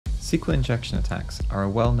SQL injection attacks are a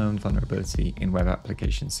well-known vulnerability in web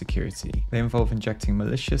application security. They involve injecting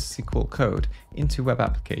malicious SQL code into web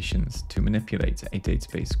applications to manipulate a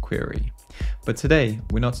database query. But today,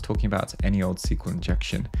 we're not talking about any old SQL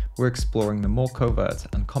injection. We're exploring the more covert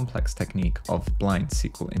and complex technique of blind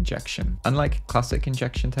SQL injection. Unlike classic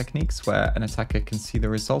injection techniques where an attacker can see the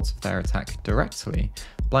results of their attack directly,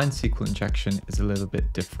 blind SQL injection is a little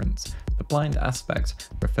bit different. The blind aspect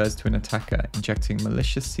refers to an attacker injecting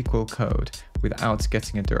malicious SQL code without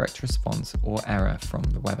getting a direct response or error from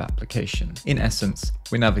the web application. In essence,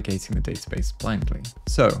 we're navigating the database blindly.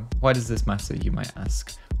 So, why does this matter, you might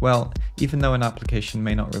ask? Well, even though an application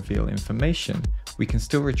may not reveal information, we can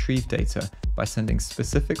still retrieve data by sending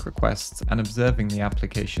specific requests and observing the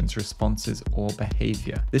application's responses or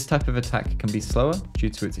behavior. This type of attack can be slower due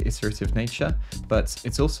to its iterative nature, but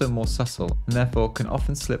it's also more subtle and therefore can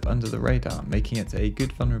often slip under the radar, making it a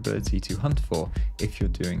good vulnerability to hunt for if you're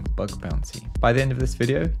doing bug bounty. By the end of this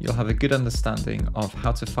video, you'll have a good understanding of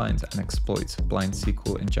how to find and exploit blind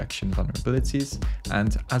SQL injection vulnerabilities.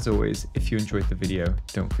 And as always, if you enjoyed the video,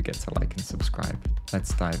 don't forget to like and subscribe.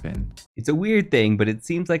 Let's dive in. It's a weird thing, but it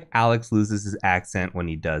seems like Alex loses his accent when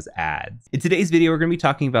he does ads. In today's video, we're going to be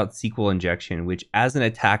talking about SQL injection, which as an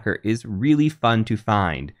attacker is really fun to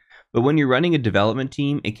find. But when you're running a development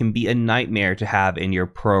team, it can be a nightmare to have in your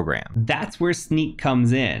program. That's where Snyk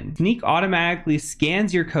comes in. Snyk automatically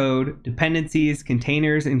scans your code, dependencies,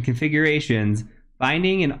 containers, and configurations,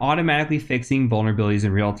 finding and automatically fixing vulnerabilities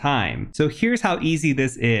in real time. So here's how easy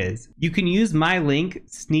this is. You can use my link,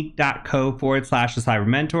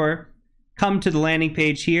 snyk.co/thecybermentor, come to the landing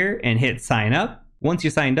page here and hit sign up. Once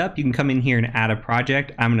you're signed up, you can come in here and add a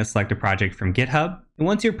project. I'm gonna select a project from GitHub. And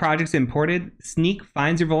once your project's imported, Snyk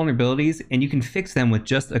finds your vulnerabilities and you can fix them with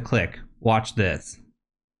just a click. Watch this.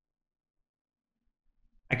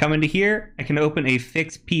 I come into here, I can open a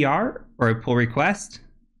fix PR or a pull request.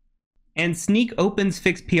 And Snyk opens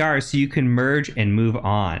fix PR so you can merge and move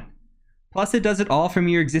on. Plus it does it all from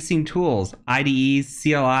your existing tools, IDEs,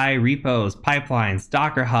 CLI, repos, pipelines,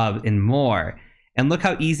 Docker Hub, and more. And look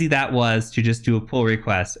how easy that was to just do a pull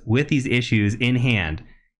request with these issues in hand.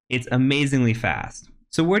 It's amazingly fast.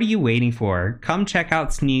 So what are you waiting for? Come check out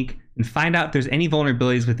Snyk and find out if there's any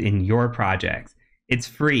vulnerabilities within your projects. It's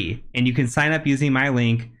free, and you can sign up using my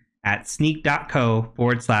link at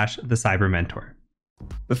snyk.co/thecybermentor.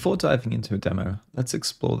 Before diving into a demo, let's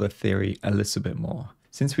explore the theory a little bit more.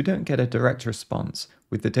 Since we don't get a direct response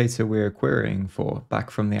with the data we're querying for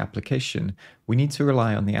back from the application, we need to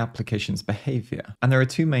rely on the application's behavior. And there are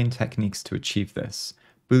two main techniques to achieve this: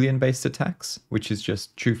 Boolean-based attacks, which is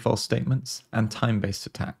just true-false statements, and time-based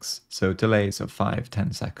attacks, so delays of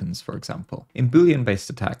 5-10 seconds, for example. In Boolean-based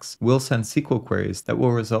attacks, we'll send SQL queries that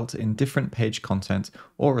will result in different page content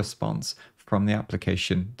or response from the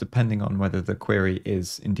application, depending on whether the query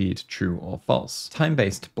is indeed true or false.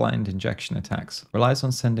 Time-based blind injection attacks relies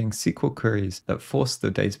on sending SQL queries that force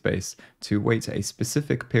the database to wait a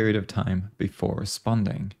specific period of time before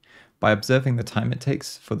responding. By observing the time it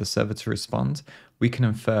takes for the server to respond, we can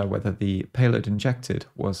infer whether the payload injected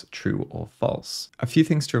was true or false. A few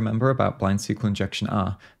things to remember about blind SQL injection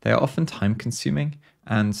are they are often time-consuming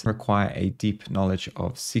and require a deep knowledge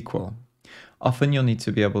of SQL. Often you'll need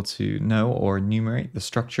to be able to know or enumerate the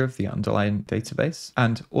structure of the underlying database,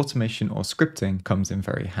 and automation or scripting comes in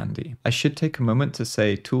very handy. I should take a moment to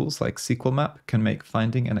say tools like SQL Map can make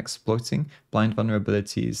finding and exploiting blind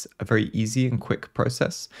vulnerabilities a very easy and quick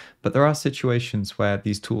process, but there are situations where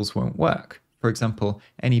these tools won't work. For example,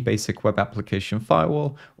 any basic web application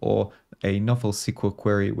firewall or a novel SQL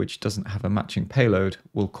query which doesn't have a matching payload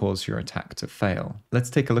will cause your attack to fail.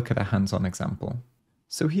 Let's take a look at a hands-on example.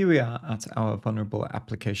 So here we are at our vulnerable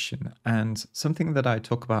application, and something that I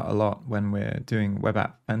talk about a lot when we're doing web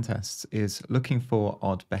app pen tests is looking for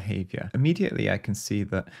odd behavior. Immediately I can see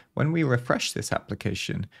that when we refresh this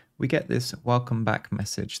application, we get this welcome back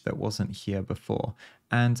message that wasn't here before.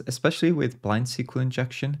 And especially with blind SQL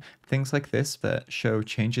injection, things like this that show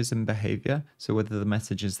changes in behavior, so whether the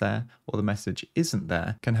message is there or the message isn't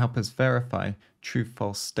there, can help us verify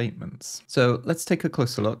true-false statements. So let's take a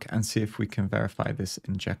closer look and see if we can verify this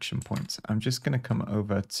injection point. I'm just going to come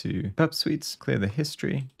over to Burp Suites, clear the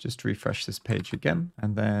history, just refresh this page again,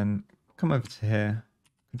 and then come over to here,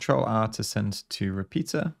 Control R to send to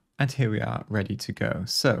repeater, and here we are ready to go.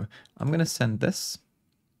 So I'm going to send this,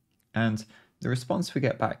 and the response we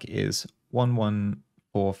get back is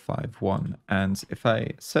 11451. And if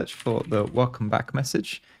I search for the welcome back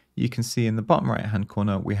message, you can see in the bottom right hand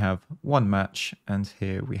corner we have one match, and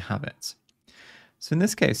here we have it. So in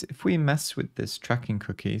this case, if we mess with this tracking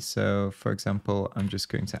cookie, so for example, I'm just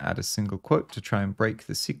going to add a single quote to try and break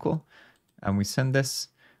the SQL, and we send this,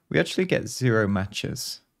 we actually get 0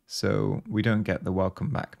 matches. So we don't get the welcome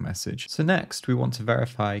back message. So next we want to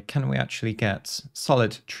verify, can we actually get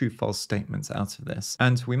solid true-false statements out of this?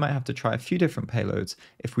 And we might have to try a few different payloads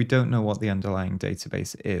if we don't know what the underlying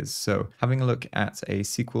database is. So having a look at a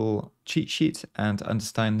SQL cheat sheet and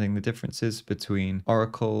understanding the differences between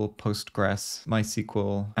Oracle, Postgres,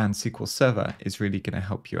 MySQL, and SQL Server is really going to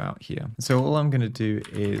help you out here. So all I'm going to do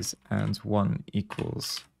is and 1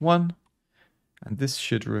 equals 1. And this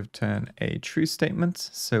should return a true statement.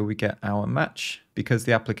 So we get our match because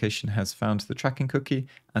the application has found the tracking cookie,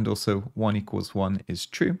 and also 1 equals 1 is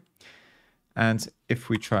true. And if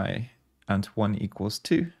we try and 1 equals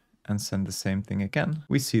 2 and send the same thing again,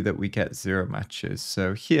 we see that we get 0 matches.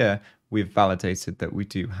 So here we've validated that we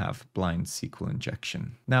do have blind SQL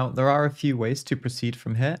injection. Now, there are a few ways to proceed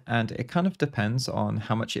from here, and it kind of depends on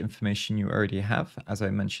how much information you already have, as I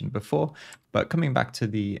mentioned before. But coming back to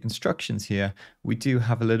the instructions here, we do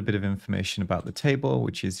have a little bit of information about the table,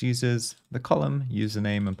 which is users, the column,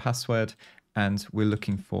 username and password, and we're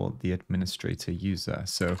looking for the administrator user.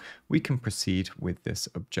 So we can proceed with this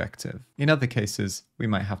objective. In other cases, we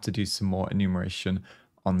might have to do some more enumeration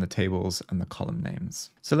on the tables and the column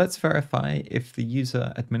names. So let's verify if the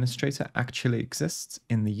user administrator actually exists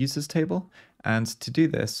in the users table. And to do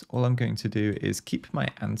this, all I'm going to do is keep my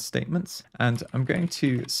AND statements, and I'm going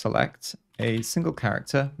to select a single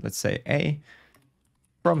character, let's say A,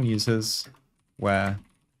 from users where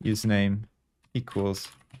username equals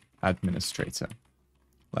administrator,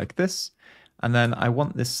 like this. And then I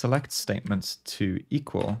want this select statement to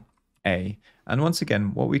equal A. And once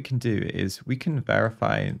again, what we can do is we can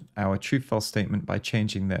verify our true-false statement by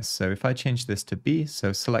changing this. So if I change this to B,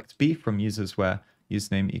 so select B from users where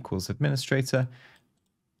username equals administrator,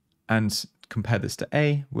 and compare this to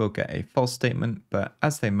A, we'll get a false statement, but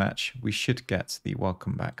as they match, we should get the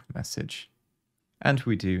welcome back message. And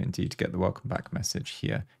we do indeed get the welcome back message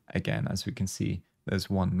here. Again, as we can see,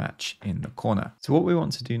 there's 1 match in the corner. So what we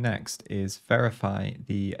want to do next is verify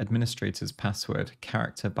the administrator's password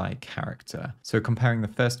character by character. So comparing the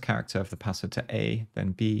first character of the password to A,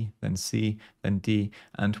 then B, then C, then D,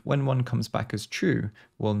 and when one comes back as true,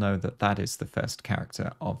 we'll know that that is the first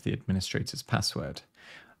character of the administrator's password.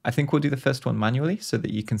 I think we'll do the first one manually so that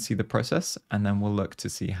you can see the process, and then we'll look to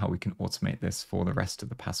see how we can automate this for the rest of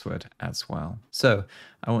the password as well. So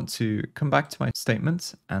I want to come back to my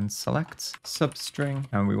statement and select substring,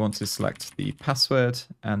 and we want to select the password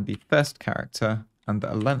and the first character and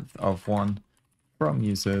a length of 1 from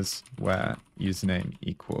users where username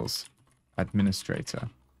equals administrator.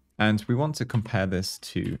 And we want to compare this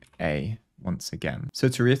to A once again. So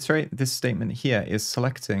to reiterate, this statement here is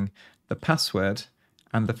selecting the password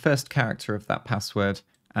and the first character of that password,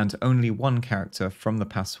 and only 1 character from the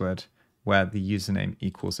password where the username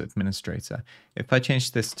equals administrator. If I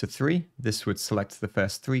change this to 3, this would select the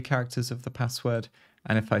first 3 characters of the password.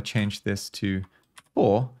 And if I change this to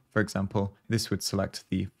 4, for example, this would select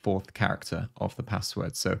the 4th character of the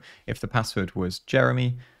password. So if the password was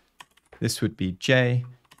Jeremy, this would be J,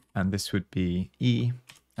 and this would be E,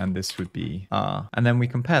 and this would be R. And then we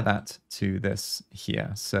compare that to this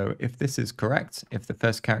here. So if this is correct, if the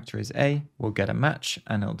first character is A, we'll get a match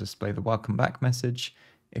and it'll display the welcome back message.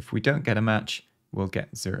 If we don't get a match, we'll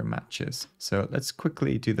get 0 matches. So let's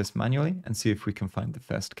quickly do this manually and see if we can find the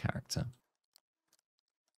first character.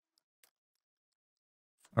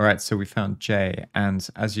 All right, so we found J, and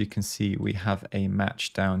as you can see, we have a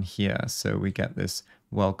match down here. So we get this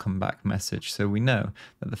welcome back message. So we know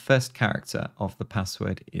that the first character of the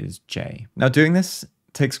password is J. Now doing this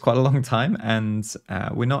takes quite a long time, and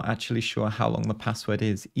we're not actually sure how long the password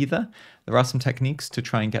is either. There are some techniques to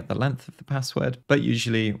try and get the length of the password, but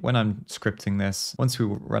usually when I'm scripting this, once we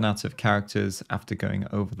run out of characters after going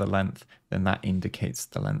over the length, then that indicates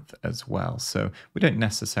the length as well. So we don't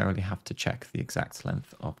necessarily have to check the exact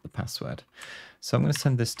length of the password. So I'm going to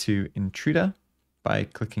send this to intruder by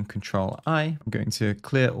clicking Control-I. I'm going to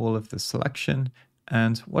clear all of the selection.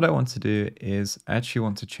 And what I want to do is I actually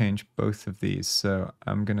want to change both of these. So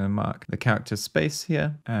I'm going to mark the character space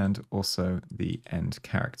here and also the end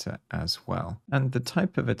character as well. And the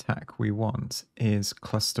type of attack we want is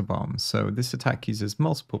cluster bomb. So this attack uses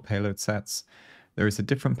multiple payload sets. There is a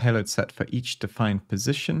different payload set for each defined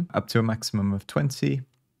position, up to a maximum of 20.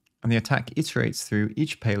 And the attack iterates through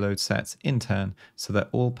each payload set in turn so that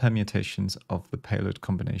all permutations of the payload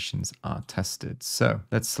combinations are tested. So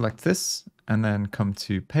let's select this and then come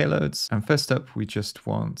to payloads. And first up, we just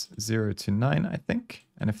want 0 to 9, I think.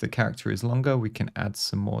 And if the character is longer, we can add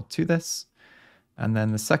some more to this. And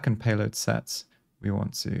then the second payload set, we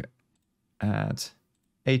want to add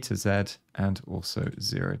A to Z and also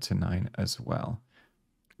 0 to 9 as well.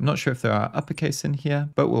 I'm not sure if there are uppercase in here,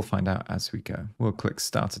 but we'll find out as we go. We'll click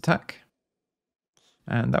Start Attack.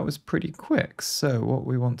 And that was pretty quick. So what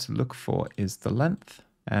we want to look for is the length.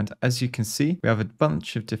 And as you can see, we have a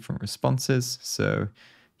bunch of different responses. So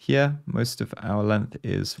here, most of our length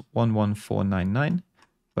is 11499,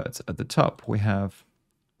 but at the top we have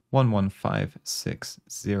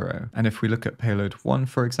 11560. And if we look at payload 1,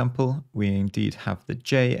 for example, we indeed have the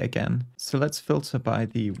J again. So let's filter by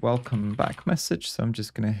the welcome back message. So I'm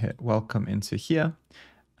just going to hit welcome into here.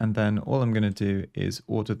 And then all I'm going to do is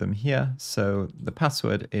order them here. So the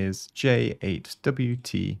password is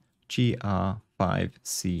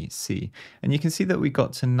J8WTGR5CC. And you can see that we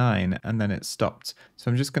got to 9 and then it stopped. So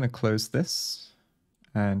I'm just going to close this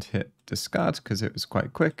and hit discard because it was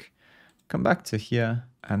quite quick. Come back to here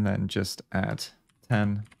and then just add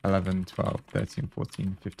 10, 11, 12, 13,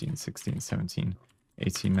 14, 15, 16, 17,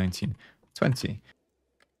 18, 19, 20.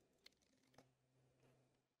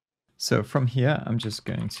 So from here, I'm just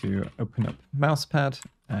going to open up Mousepad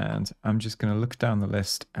and I'm just going to look down the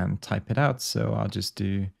list and type it out. So I'll just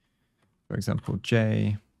do, for example,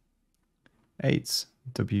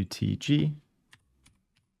 J8WTG.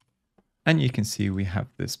 And you can see we have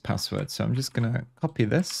this password. So I'm just going to copy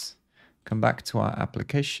this, come back to our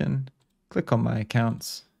application, click on my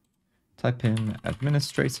accounts, type in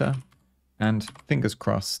administrator, and fingers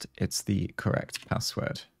crossed it's the correct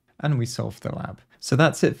password. And we solved the lab. So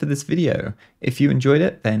that's it for this video. If you enjoyed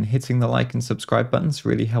it, then hitting the like and subscribe buttons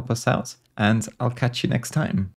really help us out, and I'll catch you next time.